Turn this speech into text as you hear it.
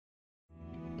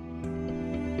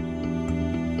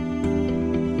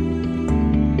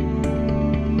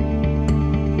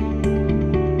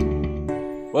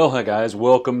Well, hi guys,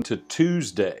 welcome to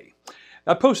Tuesday.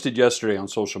 I posted yesterday on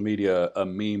social media a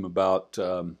meme about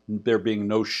there being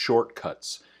no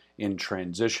shortcuts in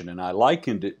transition, and I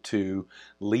likened it to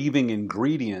leaving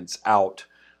ingredients out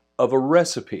of a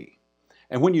recipe.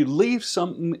 And when you leave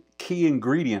some key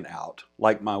ingredient out,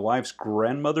 like my wife's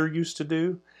grandmother used to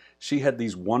do, she had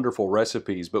these wonderful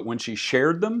recipes, but when she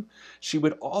shared them, she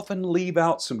would often leave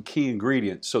out some key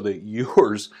ingredients so that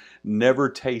yours never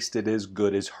tasted as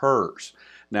good as hers.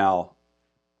 Now,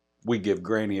 we give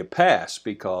Granny a pass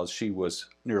because she was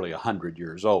nearly 100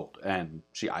 years old, and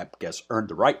she, I guess, earned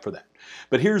the right for that.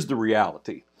 But here's the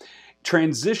reality.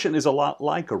 Transition is a lot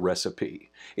like a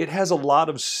recipe. It has a lot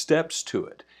of steps to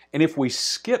it. And if we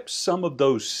skip some of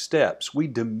those steps, we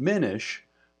diminish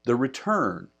the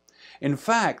return. In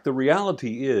fact, the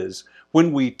reality is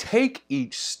when we take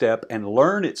each step and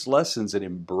learn its lessons and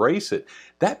embrace it,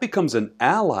 that becomes an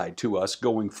ally to us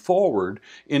going forward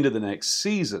into the next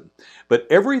season. But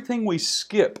everything we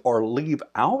skip or leave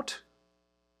out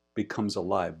becomes a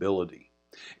liability.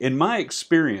 In my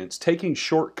experience, taking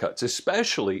shortcuts,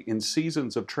 especially in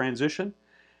seasons of transition,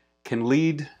 can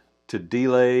lead to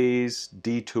delays,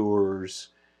 detours,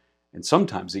 and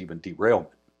sometimes even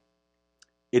derailment.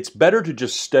 It's better to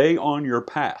just stay on your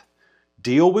path,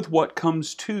 deal with what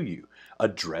comes to you,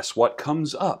 address what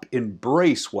comes up,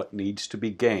 embrace what needs to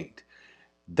be gained.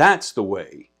 That's the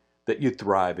way that you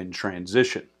thrive in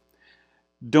transition.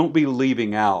 Don't be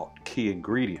leaving out key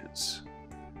ingredients.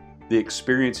 The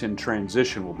experience in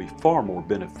transition will be far more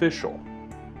beneficial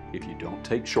if you don't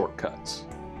take shortcuts.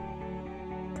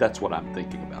 That's what I'm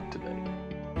thinking about today.